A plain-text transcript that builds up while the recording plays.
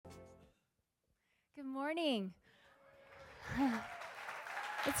Good morning.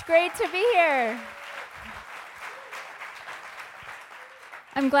 It's great to be here.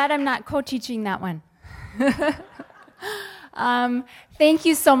 I'm glad I'm not co-teaching that one. Thank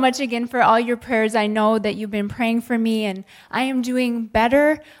you so much again for all your prayers. I know that you've been praying for me, and I am doing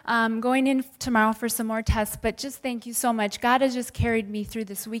better. Going in tomorrow for some more tests, but just thank you so much. God has just carried me through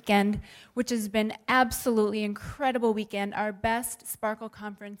this weekend, which has been absolutely incredible weekend, our best Sparkle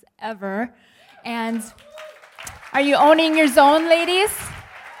conference ever. And are you owning your zone, ladies?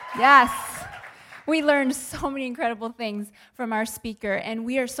 Yes. We learned so many incredible things from our speaker, and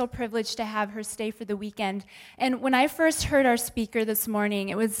we are so privileged to have her stay for the weekend. And when I first heard our speaker this morning,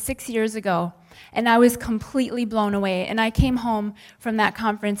 it was 6 years ago, and I was completely blown away. And I came home from that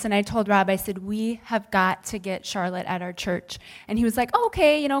conference, and I told Rob, I said, we have got to get Charlotte at our church. And he was like, oh,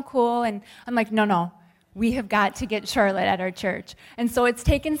 okay, cool. And I'm like, no. We have got to get Charlotte at our church. And so it's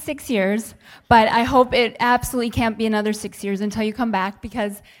taken 6 years, but I hope it absolutely can't be another 6 years until you come back,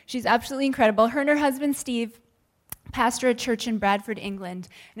 because she's absolutely incredible. Her and her husband, Steve, pastor a church in Bradford, England,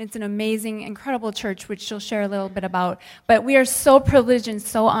 and it's an amazing, incredible church, which she'll share a little bit about. But we are so privileged and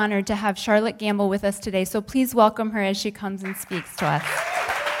so honored to have Charlotte Gambill with us today, so please welcome her as she comes and speaks to us.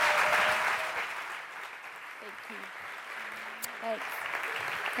 Thank you. Thanks.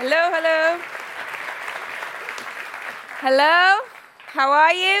 Hello. Hello, how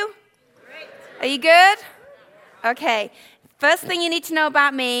are you? Great. Are you good? Okay, first thing you need to know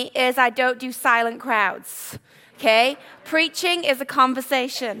about me is I don't do silent crowds, okay? Preaching is a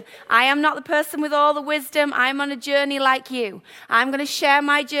conversation. I am not the person with all the wisdom. I'm on a journey like you. I'm going to share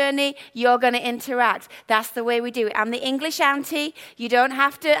my journey. You're going to interact. That's the way we do it. I'm the English auntie. You don't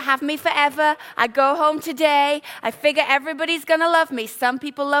have to have me forever. I go home today. I figure everybody's going to love me. Some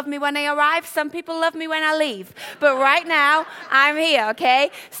people love me when I arrive. Some people love me when I leave. But right now, I'm here,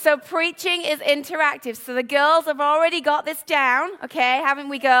 okay? So preaching is interactive. So the girls have already got this down, okay? Haven't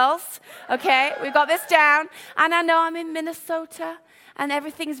we, girls? Okay, we've got this down. And I know I'm in Minnesota, and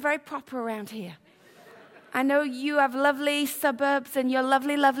everything's very proper around here. I know you have lovely suburbs and you're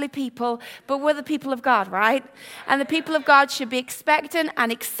lovely, lovely people, but we're the people of God, right? And the people of God should be expectant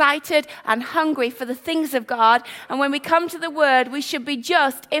and excited and hungry for the things of God. And when we come to the Word, we should be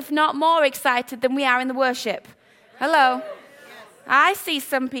just, if not more excited than we are in the worship. Hello? I see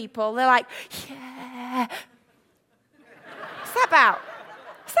some people, they're like, yeah. What's that about?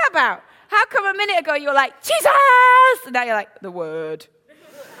 What's that about? How come a minute ago you were like, Jesus? And now you're like, the Word.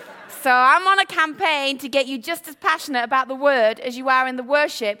 So I'm on a campaign to get you just as passionate about the Word as you are in the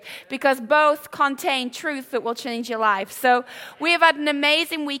worship, because both contain truth that will change your life. So we have had an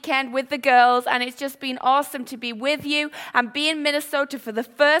amazing weekend with the girls, and it's just been awesome to be with you and be in Minnesota for the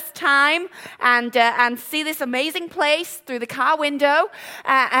first time and see this amazing place through the car window,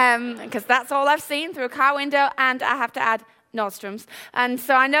 because that's all I've seen, through a car window. And I have to add, Nordstrom's. And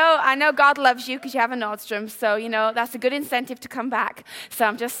so I know God loves you because you have a Nordstrom's. So, that's a good incentive to come back. So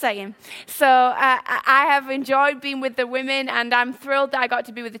I'm just saying. So I have enjoyed being with the women, and I'm thrilled that I got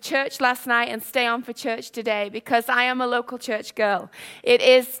to be with the church last night and stay on for church today, because I am a local church girl. It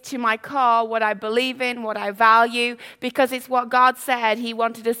is to my core what I believe in, what I value, because it's what God said He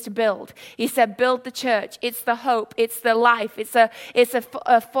wanted us to build. He said, build the church. It's the hope. It's the life. It's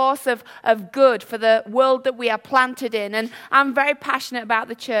a force of good for the world that we are planted in. And I'm very passionate about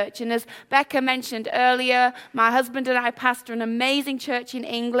the church. And as Becca mentioned earlier, my husband and I pastor an amazing church in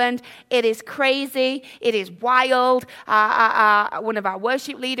England. It is crazy. It is wild. One of our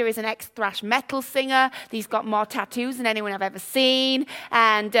worship leaders is an ex-thrash metal singer. He's got more tattoos than anyone I've ever seen.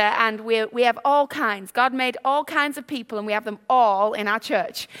 And we have all kinds. God made all kinds of people, and we have them all in our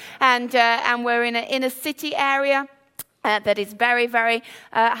church. And we're in an inner city area that is very, very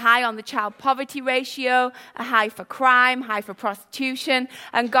high on the child poverty ratio, high for crime, high for prostitution.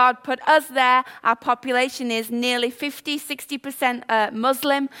 And God put us there. Our population is nearly 50-60%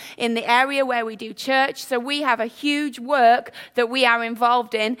 Muslim in the area where we do church. So we have a huge work that we are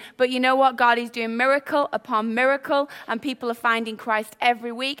involved in. But you know what? God is doing miracle upon miracle, and people are finding Christ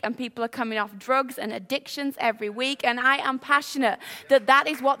every week, and people are coming off drugs and addictions every week. And I am passionate that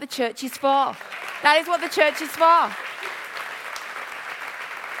is what the church is for. That is what the church is for.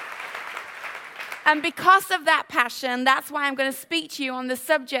 And because of that passion, that's why I'm going to speak to you on the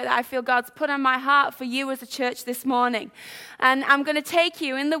subject that I feel God's put on my heart for you as a church this morning. And I'm going to take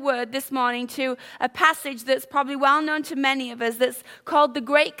you in the Word this morning to a passage that's probably well known to many of us, that's called the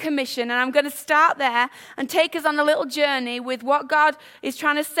Great Commission. And I'm going to start there and take us on a little journey with what God is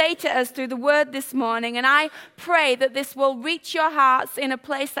trying to say to us through the Word this morning. And I pray that this will reach your hearts in a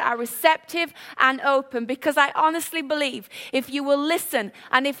place that are receptive and open, because I honestly believe if you will listen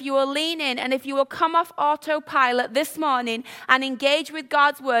and if you will lean in and if you will come off autopilot this morning and engage with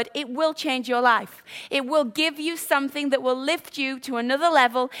God's word, it will change your life. It will give you something that will lift you to another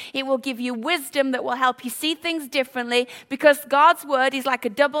level. It will give you wisdom that will help you see things differently, because God's word is like a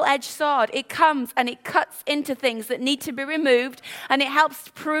double-edged sword. It comes and it cuts into things that need to be removed, and it helps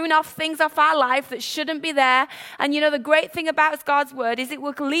prune off things off our life that shouldn't be there. And the great thing about God's word is it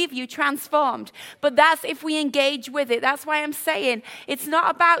will leave you transformed. But that's if we engage with it. That's why I'm saying it's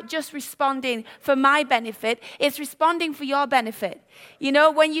not about just responding for my benefit. It's responding for your benefit.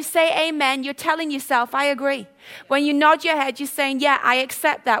 When you say amen, you're telling yourself, I agree. When you nod your head, you're saying, yeah, I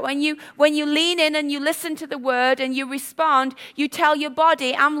accept that. When you lean in and you listen to the word and you respond, you tell your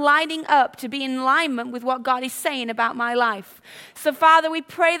body, I'm lining up to be in alignment with what God is saying about my life. So, Father, we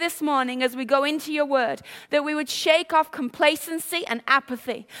pray this morning as we go into your word that we would shake off complacency and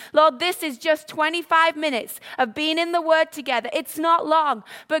apathy. Lord, this is just 25 minutes of being in the word together. It's not long,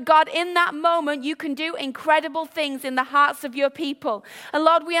 but God, in that moment, you can do incredible things in the hearts of your people. And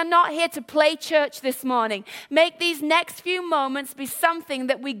Lord, we are not here to play church this morning. Make these next few moments be something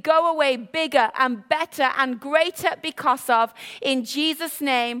that we go away bigger and better and greater because of. In Jesus'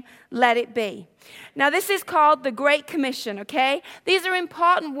 name, let it be. Now, this is called the Great Commission, okay? These are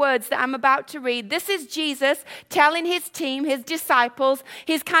important words that I'm about to read. This is Jesus telling his team, his disciples,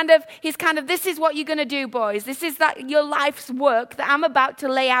 he's kind of, this is what you're going to do, boys. This is your life's work that I'm about to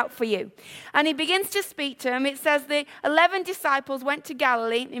lay out for you. And he begins to speak to them. It says the 11 disciples went to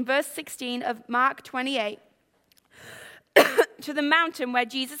Galilee in verse 16 of Mark 28 to the mountain where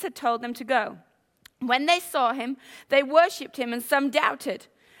Jesus had told them to go. When they saw him, they worshipped him, and some doubted.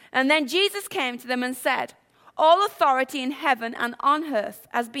 And then Jesus came to them and said, all authority in heaven and on earth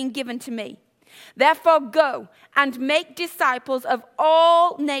has been given to me. Therefore go and make disciples of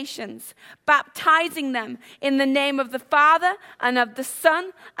all nations, baptizing them in the name of the Father and of the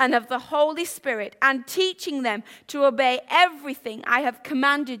Son and of the Holy Spirit, and teaching them to obey everything I have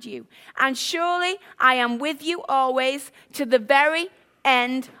commanded you. And surely I am with you always to the very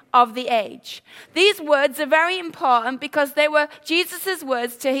end of the age. These words are very important because they were Jesus'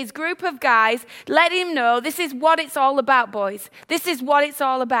 words to his group of guys, letting him know this is what it's all about, boys. This is what it's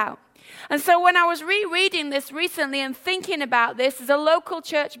all about. And so when I was rereading this recently and thinking about this as a local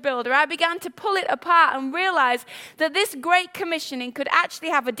church builder, I began to pull it apart and realize that this Great Commissioning could actually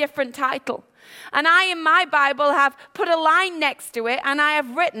have a different title. And I, in my Bible, have put a line next to it, and I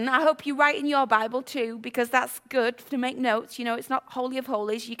have written, I hope you write in your Bible too, because that's good to make notes. It's not Holy of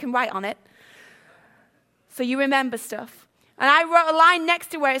Holies. You can write on it, so you remember stuff. And I wrote a line next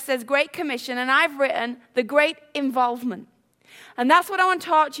to where it says Great Commission, and I've written the Great Involvement. And that's what I want to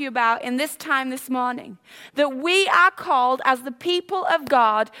talk to you about in this time this morning. That we are called as the people of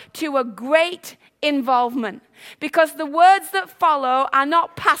God to a great involvement. Because the words that follow are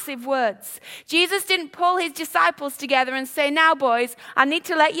not passive words. Jesus didn't pull his disciples together and say, now boys, I need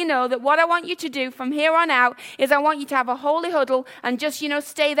to let you know that what I want you to do from here on out is I want you to have a holy huddle and just,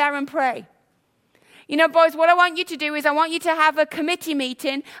 stay there and pray. Boys, what I want you to do is I want you to have a committee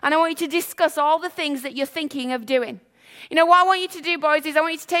meeting, and I want you to discuss all the things that you're thinking of doing. What I want you to do, boys, is I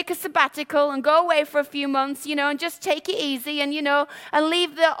want you to take a sabbatical and go away for a few months, and just take it easy and, and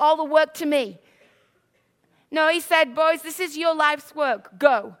leave all the work to me. No, he said, boys, this is your life's work.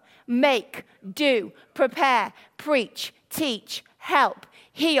 Go, make, do, prepare, preach, teach, help,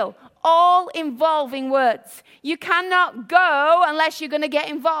 heal, all involving words. You cannot go unless you're going to get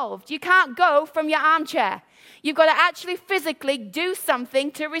involved. You can't go from your armchair. You've got to actually physically do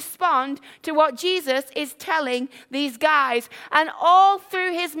something to respond to what Jesus is telling these guys. And all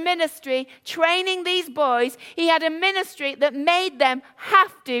through his ministry, training these boys, he had a ministry that made them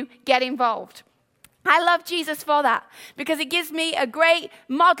have to get involved. I love Jesus for that, because it gives me a great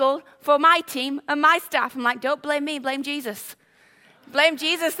model for my team and my staff. I'm like, don't blame me, blame Jesus. Blame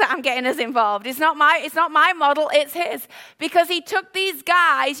Jesus that I'm getting us involved. It's not my model, it's his. Because he took these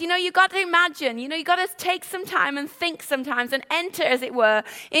guys, you got to imagine, you got to take some time and think sometimes and enter, as it were,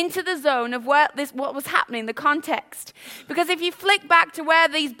 into the zone of what was happening, the context. Because if you flick back to where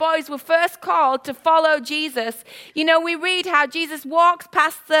these boys were first called to follow Jesus, we read how Jesus walks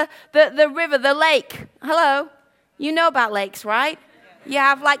past the river, the lake. Hello? You know about lakes, right? You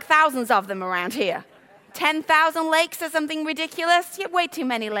have like thousands of them around here. 10,000 lakes or something ridiculous? You have way too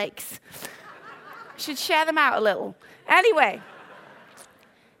many lakes. Should share them out a little. Anyway,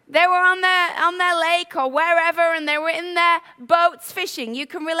 they were on their lake or wherever, and they were in their boats fishing. You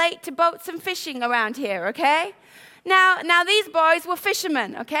can relate to boats and fishing around here, okay? Now these boys were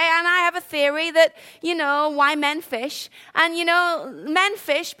fishermen, okay? And I have a theory that, why men fish. And, men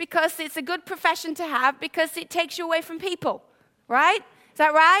fish because it's a good profession to have, because it takes you away from people, right? Is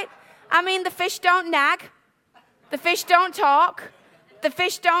that right? I mean, the fish don't nag. The fish don't talk. The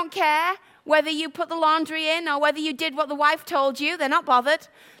fish don't care whether you put the laundry in or whether you did what the wife told you. They're not bothered.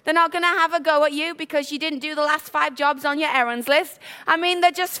 They're not going to have a go at you because you didn't do the last 5 jobs on your errands list. I mean,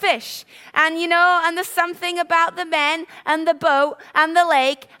 they're just fish. And, and there's something about the men and the boat and the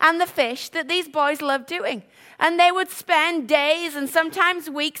lake and the fish that these boys love doing. And they would spend days and sometimes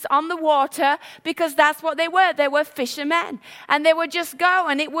weeks on the water because that's what they were. They were fishermen. And they would just go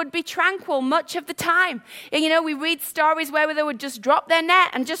and it would be tranquil much of the time. And, we read stories where they would just drop their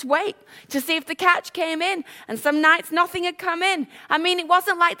net and just wait to see if the catch came in. And some nights nothing had come in. I mean, it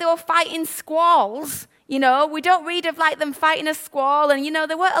wasn't like they were fighting squalls. We don't read of like them fighting a squall. And,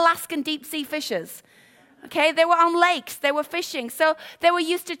 they weren't Alaskan deep sea fishers. Okay, they were on lakes, they were fishing. So they were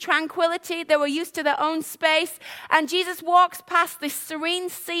used to tranquility, they were used to their own space. And Jesus walks past this serene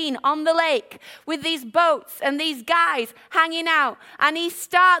scene on the lake with these boats and these guys hanging out. And he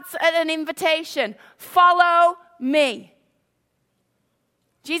starts at an invitation, follow me.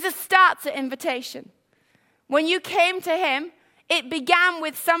 Jesus starts at invitation. When you came to him, it began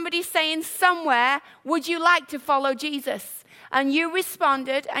with somebody saying somewhere, would you like to follow Jesus? And you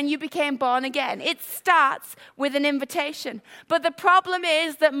responded and you became born again. It starts with an invitation. But the problem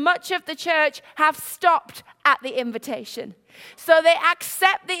is that much of the church have stopped at the invitation. So they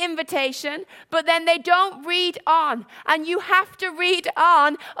accept the invitation, but then they don't read on. And you have to read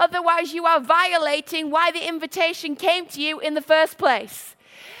on, otherwise you are violating why the invitation came to you in the first place.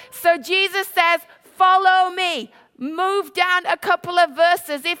 So Jesus says, follow me. Move down a couple of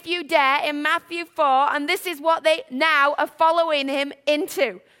verses, if you dare, in Matthew 4, and this is what they now are following him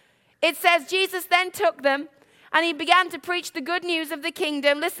into. It says, Jesus then took them, and he began to preach the good news of the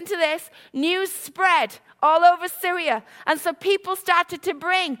kingdom. Listen to this. News spread all over Syria. And so people started to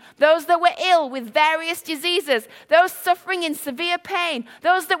bring those that were ill with various diseases, those suffering in severe pain,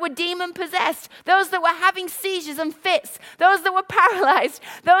 those that were demon-possessed, those that were having seizures and fits, those that were paralyzed,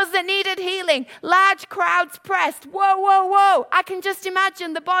 those that needed healing. Large crowds pressed. Whoa, whoa, whoa. I can just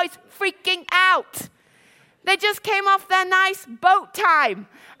imagine the boys freaking out. They just came off their nice boat time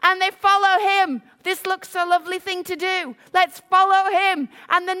and they follow him. This looks a lovely thing to do. Let's follow him.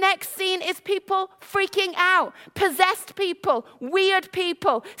 And the next scene is people freaking out. Possessed people, weird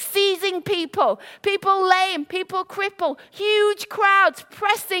people, seizing people, people lame, people crippled, huge crowds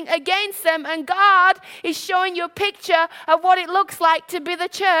pressing against them. And God is showing you a picture of what it looks like to be the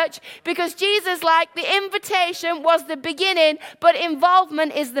church, because Jesus, the invitation was the beginning, but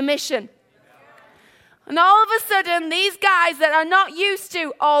involvement is the mission. And all of a sudden, these guys that are not used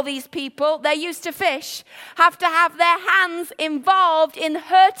to all these people, they're used to fish, have to have their hands involved in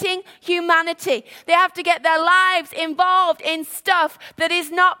hurting humanity. They have to get their lives involved in stuff that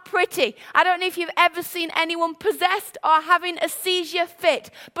is not pretty. I don't know if you've ever seen anyone possessed or having a seizure fit,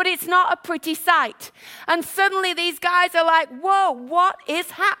 but it's not a pretty sight. And suddenly these guys are like, whoa, what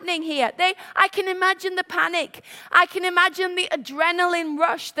is happening here? I can imagine the panic. I can imagine the adrenaline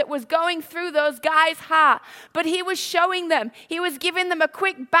rush that was going through those guys' heart. But he was showing them, he was giving them a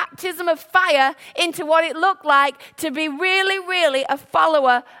quick baptism of fire into what it looked like to be really, really a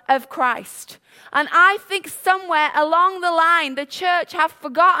follower of Christ. And I think somewhere along the line, the church have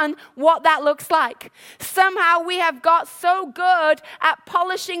forgotten what that looks like. Somehow we have got so good at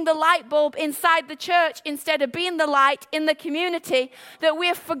polishing the light bulb inside the church instead of being the light in the community that we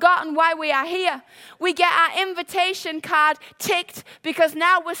have forgotten why we are here. We get our invitation card ticked because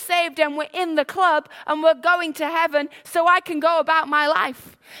now we're saved and we're in the club and we're going to heaven, so I can go about my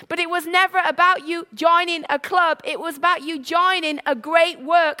life. But it was never about you joining a club. It was about you joining a great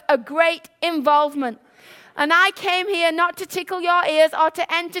work, a great involvement. And I came here not to tickle your ears or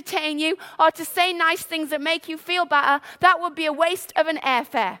to entertain you or to say nice things that make you feel better. That would be a waste of an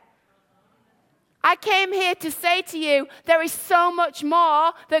airfare. I came here to say to you, there is so much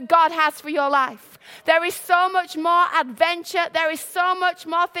more that God has for your life. There is so much more adventure. There is so much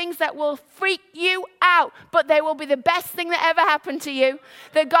more things that will freak you out, but they will be the best thing that ever happened to you,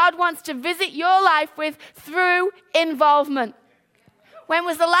 that God wants to visit your life with through involvement. When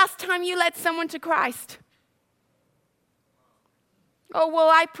was the last time you led someone to Christ? Oh, well,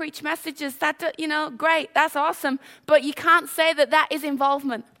 I preach messages. Great, that's awesome. But you can't say that that is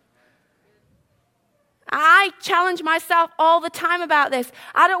involvement. I challenge myself all the time about this.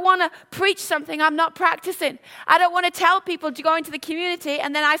 I don't want to preach something I'm not practicing. I don't want to tell people to go into the community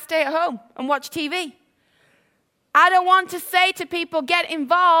and then I stay at home and watch TV. I don't want to say to people, get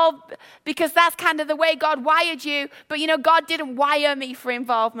involved, because that's kind of the way God wired you. But God didn't wire me for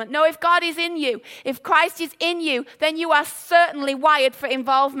involvement. No, if God is in you, if Christ is in you, then you are certainly wired for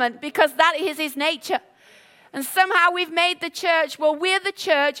involvement, because that is his nature. And somehow we've made the church, well, we're the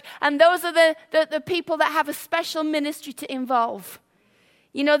church, and those are the people that have a special ministry to involve.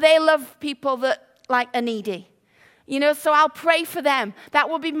 You know, they love people that like are needy. You know, so I'll pray for them. That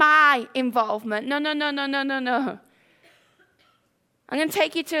will be my involvement. No. I'm going to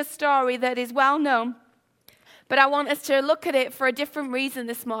take you to a story that is well known, but I want us to look at it for a different reason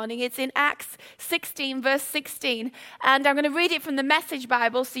this morning. It's in Acts 16, verse 16, and I'm going to read it from the Message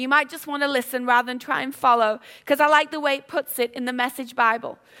Bible, so you might just want to listen rather than try and follow, because I like the way it puts it in the Message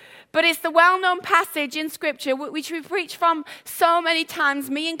Bible. But it's the well-known passage in Scripture which we preach from so many times,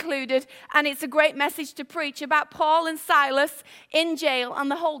 me included, and it's a great message to preach about Paul and Silas in jail and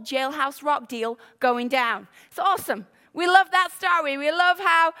the whole jailhouse rock deal going down. It's awesome. We love that story. We love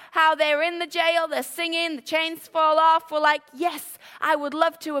how they're in the jail, they're singing, the chains fall off. We're like, yes, I would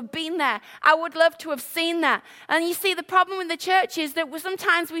love to have been there. I would love to have seen that. And you see, the problem with the church is that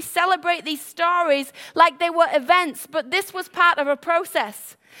sometimes we celebrate these stories like they were events, but this was part of a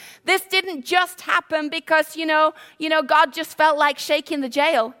process. This didn't just happen because, you know, God just felt like shaking the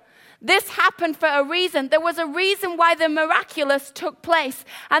jail. This happened for a reason. There was a reason why the miraculous took place.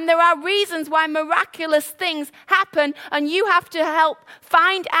 And there are reasons why miraculous things happen. And you have to help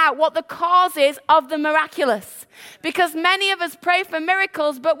find out what the cause is of the miraculous. Because many of us pray for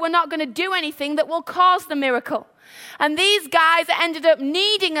miracles, but we're not going to do anything that will cause the miracle. And these guys ended up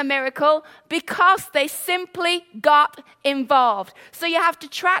needing a miracle because they simply got involved. So you have to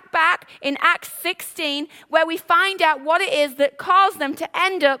track back in Acts 16 where we find out what it is that caused them to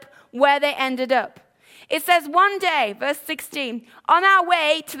end up where they ended up. It says one day, verse 16, on our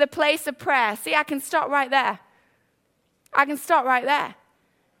way to the place of prayer. See, I can stop right there.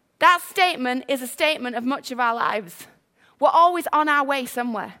 That statement is a statement of much of our lives. We're always on our way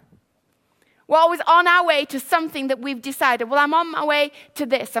somewhere. We're always on our way to something that we've decided. Well, I'm on my way to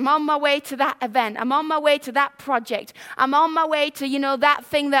this. I'm on my way to that event. I'm on my way to that project. I'm on my way to, that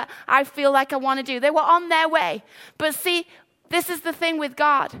thing that I feel like I want to do. They were on their way. But see, this is the thing with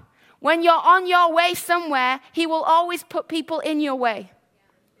God. When you're on your way somewhere, He will always put people in your way.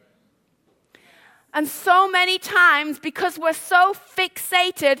 And so many times, because we're so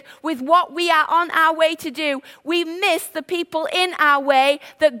fixated with what we are on our way to do, we miss the people in our way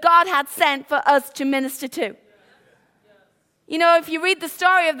that God had sent for us to minister to. You know, if you read the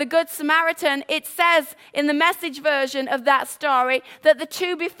story of the Good Samaritan, it says in the Message version of that story that the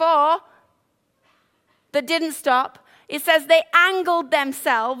two before that didn't stop, it says they angled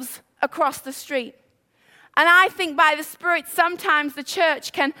themselves across the street. And I think by the Spirit, sometimes the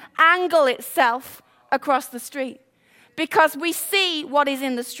church can angle itself across the street. Because we see what is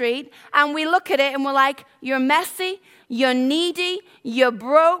in the street, and we look at it and we're like, you're messy, you're needy, you're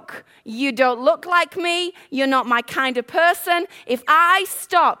broke, you don't look like me, you're not my kind of person. If I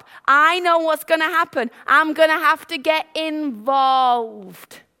stop, I know what's going to happen. I'm going to have to get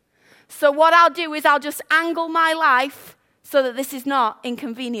involved. So what I'll do is I'll just angle my life so that this is not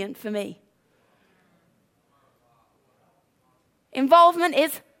inconvenient for me. Involvement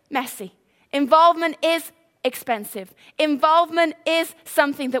is messy. Involvement is expensive. Involvement is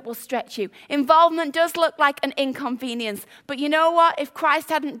something that will stretch you. Involvement does look like an inconvenience. But you know what? If Christ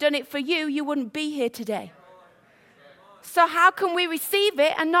hadn't done it for you, you wouldn't be here today. So how can we receive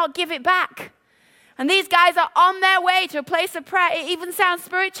it and not give it back? And these guys are on their way to a place of prayer. It even sounds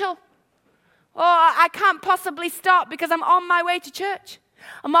spiritual. Oh, I can't possibly stop because I'm on my way to church.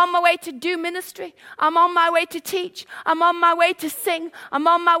 I'm on my way to do ministry. I'm on my way to teach. I'm on my way to sing. I'm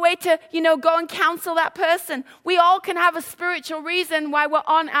on my way to, go and counsel that person. We all can have a spiritual reason why we're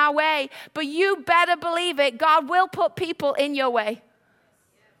on our way. But you better believe it, God will put people in your way.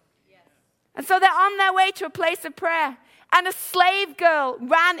 And so they're on their way to a place of prayer. And a slave girl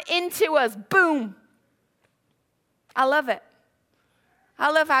ran into us. Boom. I love it.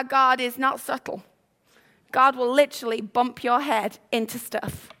 I love how God is not subtle. God will literally bump your head into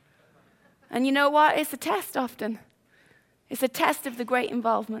stuff. And you know what? It's a test often. It's a test of the great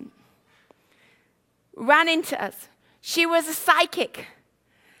involvement. Ran into us. She was a psychic.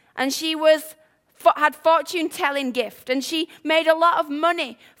 And she had fortune-telling gift. And she made a lot of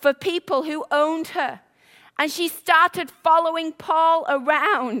money for people who owned her. And she started following Paul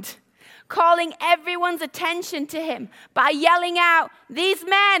around, calling everyone's attention to him by yelling out, "These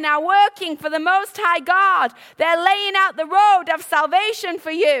men are working for the Most High God. They're laying out the road of salvation for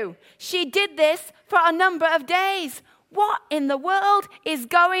you." She did this for a number of days. What in the world is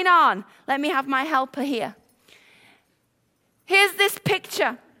going on? Let me have my helper here. Here's this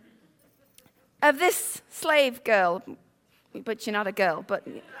picture of this slave girl. But you're not a girl, but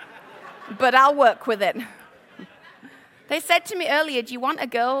I'll work with it. They said to me earlier, do you want a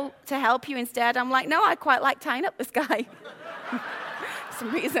girl to help you instead? I'm like, no, I quite like tying up this guy. For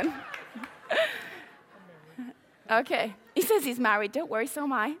some reason. Okay. He says he's married. Don't worry, so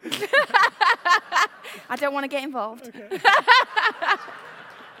am I. I don't want to get involved. Okay.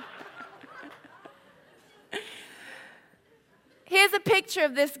 Here's a picture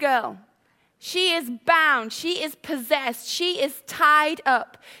of this girl. She is bound. She is possessed. She is tied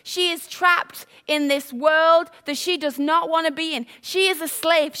up. She is trapped in this world that she does not want to be in. She is a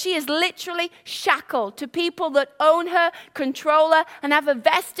slave. She is literally shackled to people that own her, control her, and have a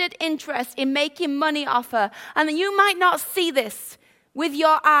vested interest in making money off her. And you might not see this with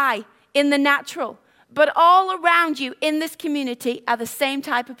your eye in the natural, but all around you in this community are the same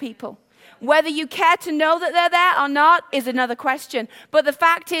type of people. Whether you care to know that they're there or not is another question. But the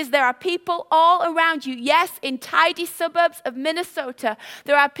fact is there are people all around you. Yes, in tidy suburbs of Minnesota,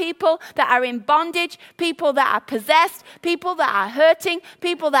 there are people that are in bondage, people that are possessed, people that are hurting,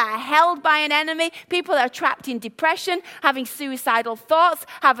 people that are held by an enemy, people that are trapped in depression, having suicidal thoughts,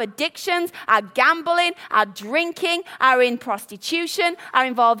 have addictions, are gambling, are drinking, are in prostitution, are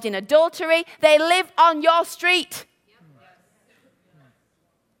involved in adultery. They live on your street.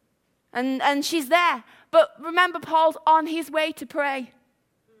 And she's there. But remember, Paul's on his way to pray.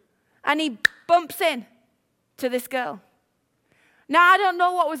 And he bumps in to this girl. Now, I don't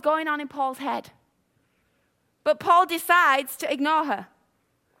know what was going on in Paul's head. But Paul decides to ignore her.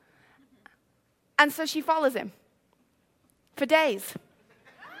 And so she follows him for days.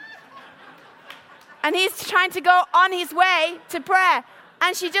 And he's trying to go on his way to prayer.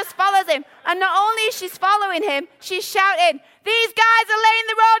 And she just follows him. And not only is she following him, she's shouting, these guys are laying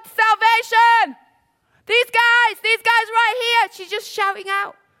the road to salvation. These guys right here. She's just shouting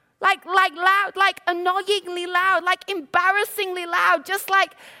out. Like loud, like annoyingly loud, like embarrassingly loud. Just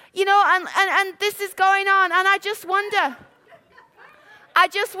like, and this is going on. And I just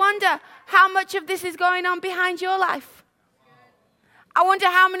wonder how much of this is going on behind your life. I wonder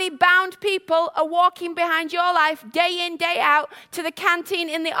how many bound people are walking behind your life day in, day out to the canteen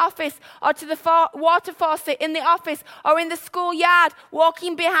in the office or to the water faucet in the office or in the schoolyard,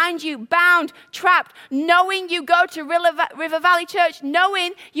 walking behind you, bound, trapped, knowing you go to River Valley Church,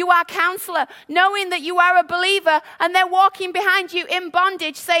 knowing you are a counselor, knowing that you are a believer, and they're walking behind you in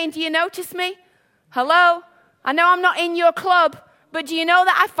bondage saying, do you notice me? Hello? I know I'm not in your club, but do you know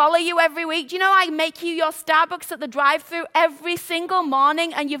that I follow you every week? Do you know I make you your Starbucks at the drive-thru every single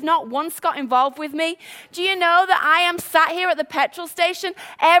morning and you've not once got involved with me? Do you know that I am sat here at the petrol station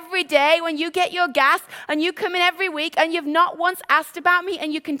every day when you get your gas and you come in every week and you've not once asked about me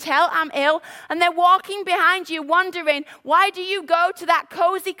and you can tell I'm ill? And they're walking behind you wondering, why do you go to that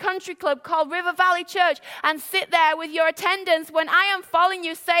cozy country club called River Valley Church and sit there with your attendants when I am following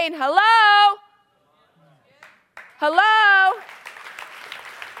you saying, hello? Hello?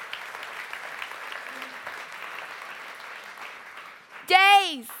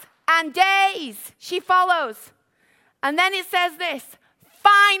 Days and days she follows. And then it says this,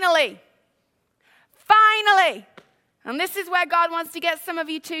 finally, and this is where God wants to get some of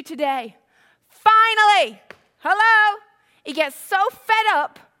you to today. Finally, hello, he gets so fed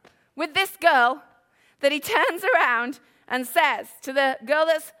up with this girl that he turns around and says to the girl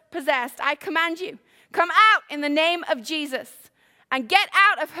that's possessed, I command you, come out in the name of Jesus and get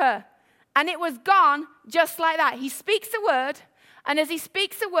out of her. And it was gone just like that. He speaks a word. And as he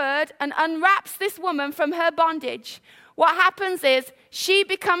speaks a word and unwraps this woman from her bondage, what happens is she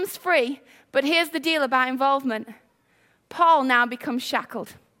becomes free. But here's the deal about involvement. Paul now becomes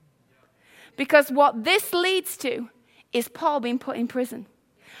shackled. Because what this leads to is Paul being put in prison.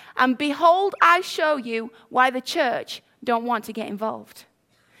 And behold, I show you why the church don't want to get involved.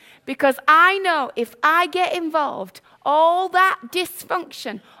 Because I know if I get involved, all that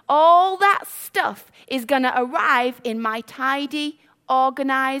dysfunction, all that stuff is going to arrive in my tidy,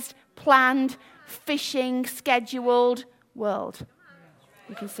 organized, planned, fishing, scheduled world.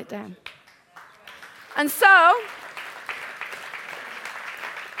 You can sit down. And so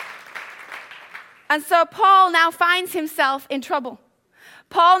Paul now finds himself in trouble.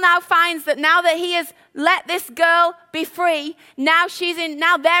 Paul now finds that now that he has let this girl be free, now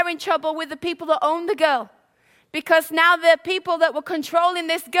they're in trouble with the people that own the girl. Because now the people that were controlling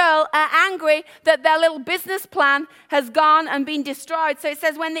this girl are angry that their little business plan has gone and been destroyed. So it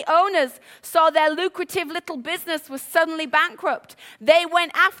says when the owners saw their lucrative little business was suddenly bankrupt, they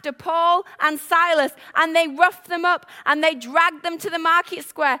went after Paul and Silas and they roughed them up and they dragged them to the market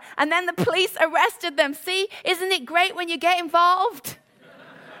square. And then the police arrested them. See, isn't it great when you get involved?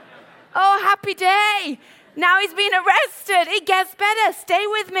 Oh, happy day. Now he's been arrested. It gets better. Stay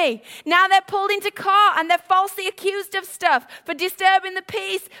with me. Now they're pulled into court and they're falsely accused of stuff for disturbing the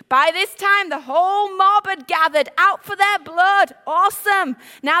peace. By this time, the whole mob had gathered out for their blood. Awesome.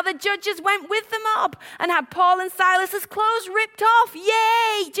 Now the judges went with the mob and had Paul and Silas's clothes ripped off.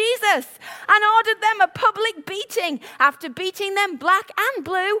 Yay, Jesus. And ordered them a public beating. After beating them black and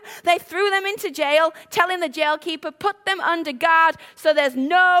blue, they threw them into jail, telling the jailkeeper, put them under guard so there's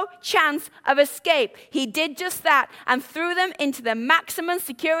no chance of escape. He did just that and threw them into the maximum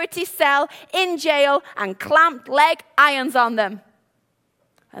security cell in jail and clamped leg irons on them.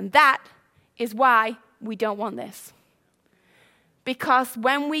 And that is why we don't want this. Because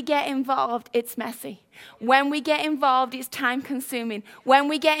when we get involved, it's messy. When we get involved, it's time consuming. When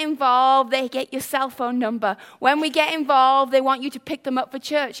we get involved, they get your cell phone number. When we get involved, they want you to pick them up for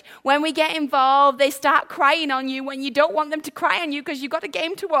church. When we get involved, they start crying on you when you don't want them to cry on you because you've got a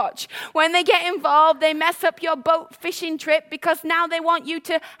game to watch. When they get involved, they mess up your boat fishing trip because now they want you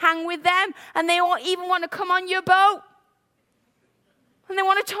to hang with them and they won't even want to come on your boat. And they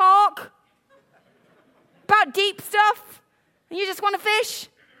want to talk about deep stuff. And you just want to fish.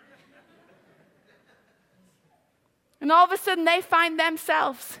 And all of a sudden they find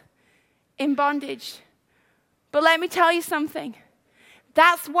themselves in bondage. But let me tell you something.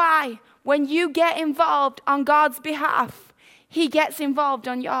 That's why when you get involved on God's behalf, he gets involved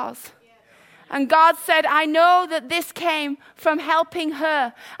on yours. And God said, I know that this came from helping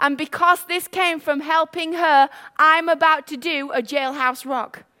her. And because this came from helping her, I'm about to do a jailhouse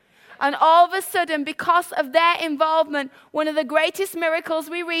rock. And all of a sudden, because of their involvement, one of the greatest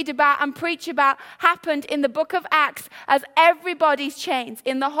miracles we read about and preach about happened in the book of Acts as everybody's chains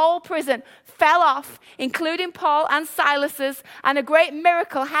in the whole prison fell off, including Paul and Silas's, and a great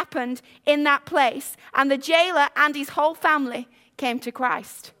miracle happened in that place. And the jailer and his whole family came to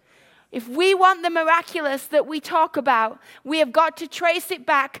Christ. If we want the miraculous that we talk about, we have got to trace it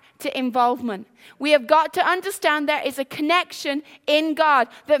back to involvement. We have got to understand there is a connection in God,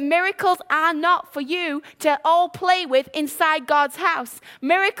 that miracles are not for you to all play with inside God's house.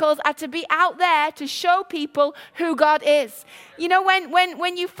 Miracles are to be out there to show people who God is. You know,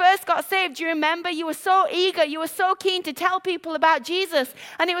 when you first got saved, do you remember you were so eager, you were so keen to tell people about Jesus,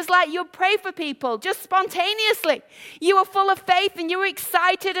 and it was like you'd pray for people just spontaneously. You were full of faith and you were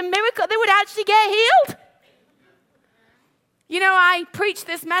excited, and miracle, they would actually get healed. You know, I preached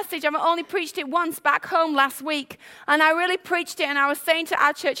this message. I've only preached it once back home last week. And I really preached it. And I was saying to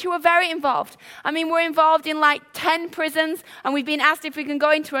our church, who are very involved. I mean, we're involved in like 10 prisons. And we've been asked if we can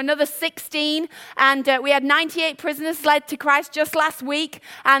go into another 16. And we had 98 prisoners led to Christ just last week.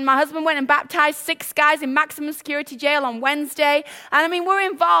 And my husband went and baptized 6 guys in maximum security jail on Wednesday. And I mean, we're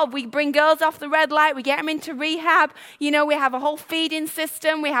involved. We bring girls off the red light. We get them into rehab. You know, we have a whole feeding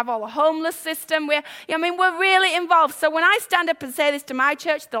system. We have all a homeless system. We're really involved. So when I stand up and say this to my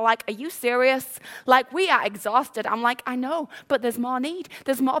church, they're like, are you serious? Like, we are exhausted. I'm like, I know, but there's more need.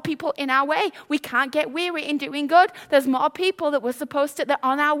 There's more people in our way. We can't get weary in doing good. There's more people that we're supposed to, that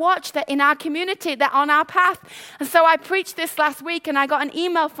are on our watch, that are in our community, that are on our path. And so I preached this last week, and I got an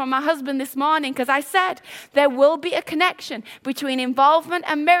email from my husband this morning because I said, there will be a connection between involvement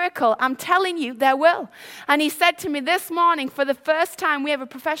and miracle. I'm telling you, there will. And he said to me this morning, for the first time, we have a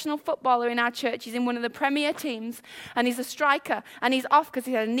professional footballer in our church. He's in one of the premier teams, and he's a striker, and he's off because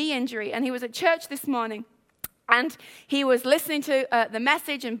he had a knee injury, and he was at church this morning. And he was listening to the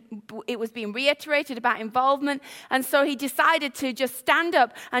message, and it was being reiterated about involvement. And so he decided to just stand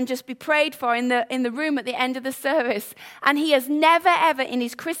up and just be prayed for in the room at the end of the service. And he has never, ever in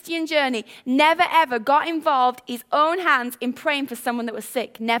his Christian journey, never, ever got involved his own hands in praying for someone that was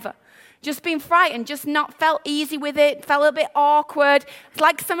sick. Never. Just been frightened, just not felt easy with it, felt a bit awkward. It's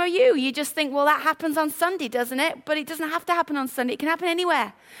like some of you just think, well, that happens on Sunday, doesn't it? But it doesn't have to happen on Sunday. It can happen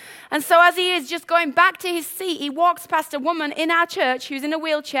anywhere. And so as he is just going back to his seat, he walks past a woman in our church who's in a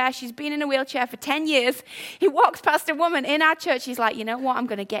wheelchair. She's been in a wheelchair for 10 years. He walks past a woman in our church. He's like, you know what? I'm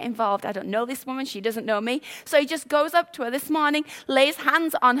going to get involved. I don't know this woman. She doesn't know me. So he just goes up to her this morning, lays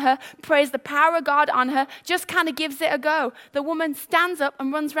hands on her, prays the power of God on her, just kind of gives it a go. The woman stands up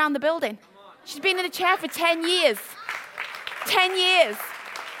and runs around the building. She's been in a chair for 10 years. 10 years.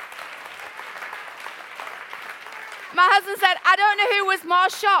 My husband said, I don't know who was more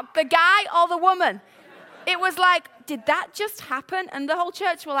shocked, the guy or the woman. It was like like, did that just happen? And the whole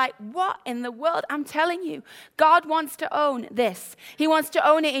church were like, what in the world? I'm telling you, God wants to own this. He wants to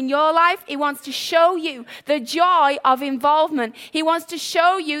own it in your life. He wants to show you the joy of involvement. He wants to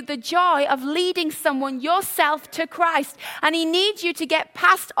show you the joy of leading someone yourself to Christ. And he needs you to get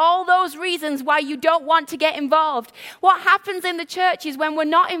past all those reasons why you don't want to get involved. What happens in the church is when we're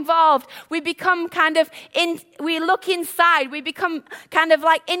not involved, we become we look inside. We become kind of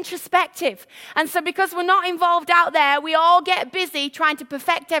like introspective. And so because we're not involved out there, we all get busy trying to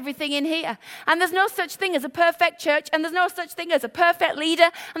perfect everything in here. And there's no such thing as a perfect church, and there's no such thing as a perfect leader,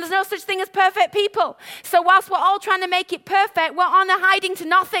 and there's no such thing as perfect people. So whilst we're all trying to make it perfect, we're on a hiding to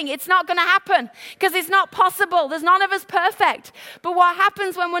nothing. It's not going to happen because it's not possible. There's none of us perfect. But what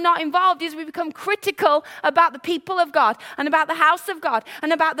happens when we're not involved is we become critical about the people of God and about the house of God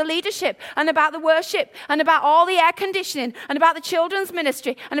and about the leadership and about the worship and about all the air conditioning and about the children's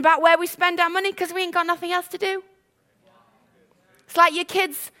ministry and about where we spend our money because we ain't got nothing else to do. It's like your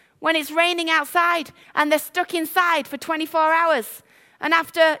kids when it's raining outside and they're stuck inside for 24 hours. And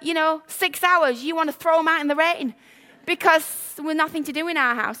after, 6 hours, you want to throw them out in the rain because we're nothing to do in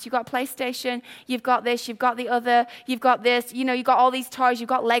our house. You've got a PlayStation, you've got this, you've got the other, you've got this, you've got all these toys, you've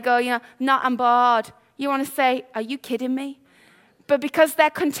got Lego, not on board. You want to say, are you kidding me? But because they're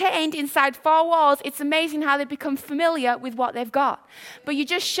contained inside four walls, it's amazing how they become familiar with what they've got. But you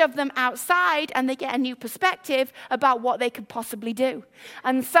just shove them outside and they get a new perspective about what they could possibly do.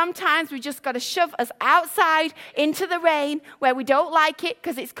 And sometimes we just got to shove us outside into the rain where we don't like it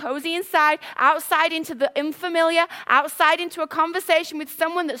because it's cozy inside, outside into the unfamiliar, outside into a conversation with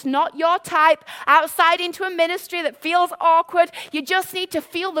someone that's not your type, outside into a ministry that feels awkward. You just need to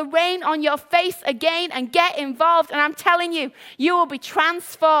feel the rain on your face again and get involved. And I'm telling you, you will be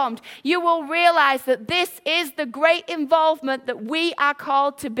transformed. You will realize that this is the great involvement that we are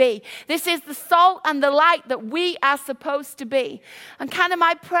called to be. This is the salt and the light that we are supposed to be. And kind of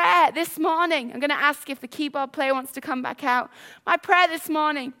my prayer this morning, I'm going to ask if the keyboard player wants to come back out. My prayer this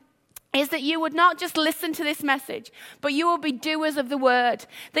morning is that you would not just listen to this message, but you will be doers of the word.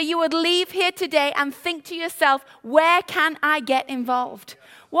 That you would leave here today and think to yourself, where can I get involved?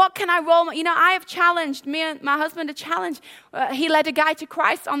 What can I roll? I have challenged, me and my husband have challenged. He led a guy to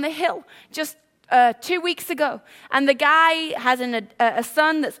Christ on the hill just 2 weeks ago. And the guy has a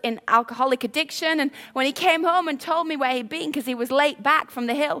son that's in alcoholic addiction. And when he came home and told me where he'd been, because he was late back from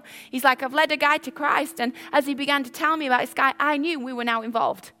the hill, he's like, I've led a guy to Christ. And as he began to tell me about this guy, I knew we were now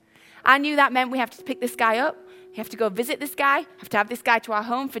involved. I knew that meant we have to pick this guy up. We have to go visit this guy, have to have this guy to our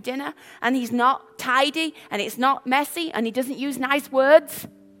home for dinner. And he's not tidy, and it's not messy, and he doesn't use nice words.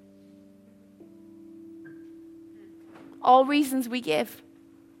 All reasons we give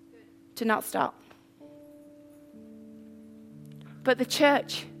to not stop. But the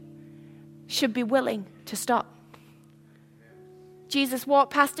church should be willing to stop. Jesus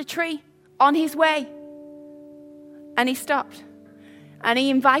walked past a tree on his way, and he stopped. And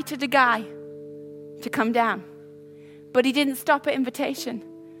he invited a guy to come down. But he didn't stop at invitation.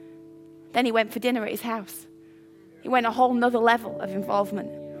 Then he went for dinner at his house. He went a whole nother level of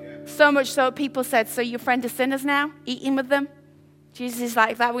involvement. So much so people said, so you're a friend of sinners now? Eating with them? Jesus is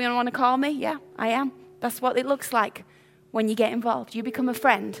like, is that what you want to call me? Yeah, I am. That's what it looks like when you get involved. You become a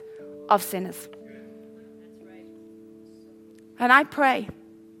friend of sinners. And I pray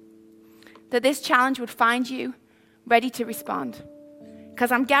that this challenge would find you ready to respond.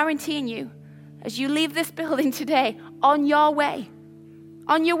 Because I'm guaranteeing you, as you leave this building today, on your way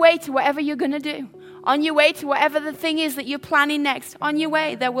to whatever you're going to do, on your way to whatever the thing is that you're planning next, on your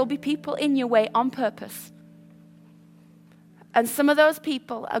way, there will be people in your way on purpose. And some of those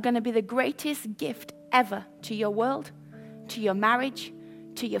people are going to be the greatest gift ever to your world, to your marriage,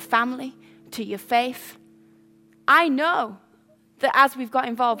 to your family, to your faith. I know that as we've got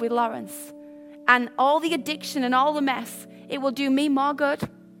involved with Lawrence and all the addiction and all the mess, it will do me more good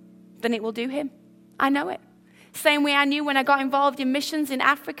than it will do him. I know it. Same way I knew when I got involved in missions in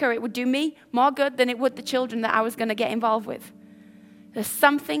Africa, it would do me more good than it would the children that I was going to get involved with. There's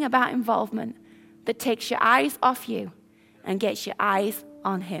something about involvement that takes your eyes off you and gets your eyes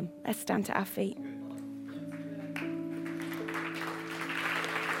on him. Let's stand to our feet.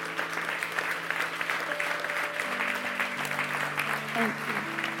 Thank you.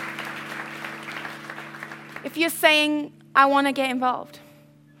 If you're saying, I want to get involved,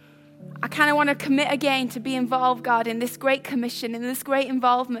 I kind of want to commit again to be involved, God, in this great commission, in this great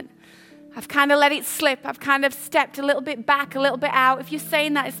involvement. I've kind of let it slip. I've kind of stepped a little bit back, a little bit out. If you're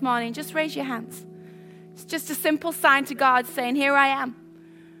saying that this morning, just raise your hands. It's just a simple sign to God saying, here I am.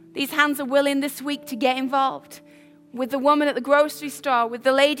 These hands are willing this week to get involved. with the woman at the grocery store, with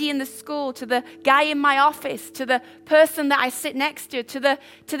the lady in the school, to the guy in my office, to the person that I sit next to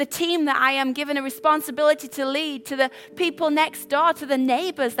the team that I am given a responsibility to lead, to the people next door, to the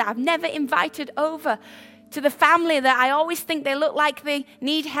neighbors that I've never invited over, to the family that I always think they look like they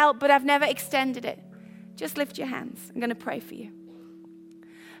need help, but I've never extended it. Just lift your hands. I'm going to pray for you.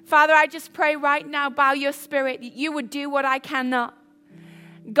 Father, I just pray right now, by your Spirit, that you would do what I cannot.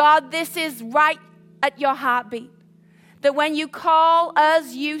 God, this is right at your heartbeat. That when you call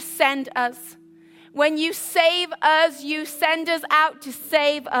us, you send us. When you save us, you send us out to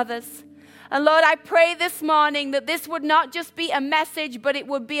save others. And Lord, I pray this morning that this would not just be a message, but it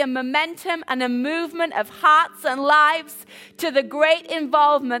would be a momentum and a movement of hearts and lives to the great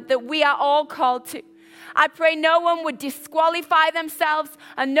involvement that we are all called to. I pray no one would disqualify themselves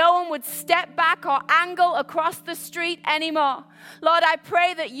and no one would step back or angle across the street anymore. Lord, I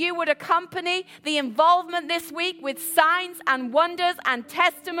pray that you would accompany the involvement this week with signs and wonders and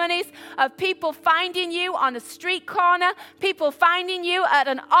testimonies of people finding you on a street corner, people finding you at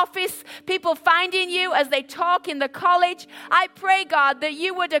an office, people finding you as they talk in the college. I pray, God, that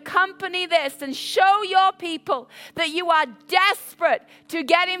you would accompany this and show your people that you are desperate to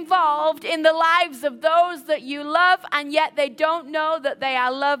get involved in the lives of those that you love, and yet they don't know that they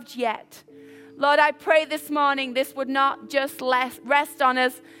are loved yet. Lord, I pray this morning this would not just rest on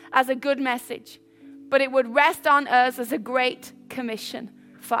us as a good message, but it would rest on us as a great commission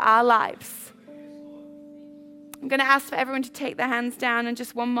for our lives. I'm going to ask for everyone to take their hands down, and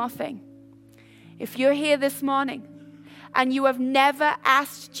just one more thing. If you're here this morning and you have never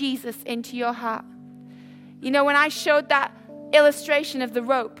asked Jesus into your heart, you know, when I showed that illustration of the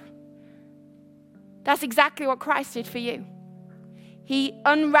rope, that's exactly what Christ did for you. He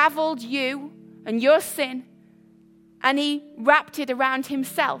unraveled you and your sin, and he wrapped it around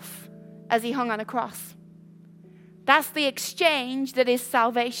himself as he hung on a cross. That's the exchange that is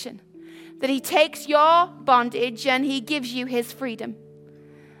salvation. That he takes your bondage and he gives you his freedom.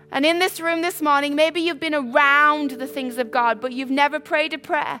 And in this room this morning, maybe you've been around the things of God, but you've never prayed a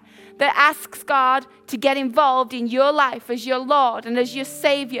prayer that asks God to get involved in your life as your Lord and as your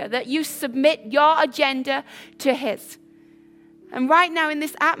Savior, that you submit your agenda to his. And right now in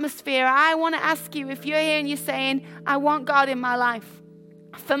this atmosphere, I want to ask you, if you're here and you're saying, I want God in my life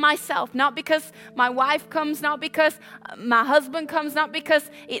for myself, not because my wife comes, not because my husband comes, not because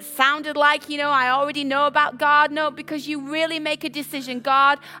it sounded like, I already know about God. No, because you really make a decision.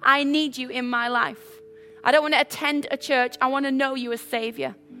 God, I need you in my life. I don't want to attend a church. I want to know you as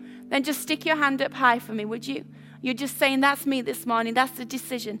Savior. Then just stick your hand up high for me, would you? You're just saying, that's me this morning. That's the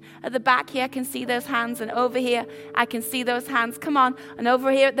decision. At the back here, I can see those hands. And over here, I can see those hands. Come on. And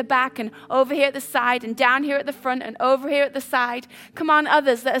over here at the back, and over here at the side, and down here at the front, and over here at the side. Come on,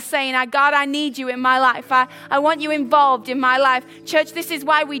 others that are saying, God, I need you in my life. I want you involved in my life. Church, this is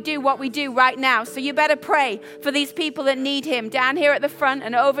why we do what we do right now. So you better pray for these people that need him. Down here at the front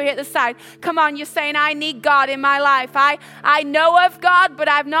and over here at the side. Come on, you're saying, I need God in my life. I know of God, but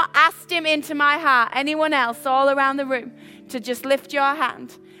I've not asked him into my heart. Anyone else all around the room to just lift your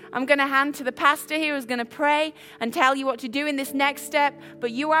hand. I'm going to hand to the pastor here who's going to pray and tell you what to do in this next step,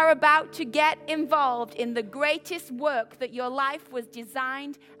 but you are about to get involved in the greatest work that your life was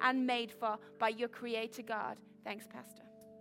designed and made for by your Creator God. Thanks, Pastor.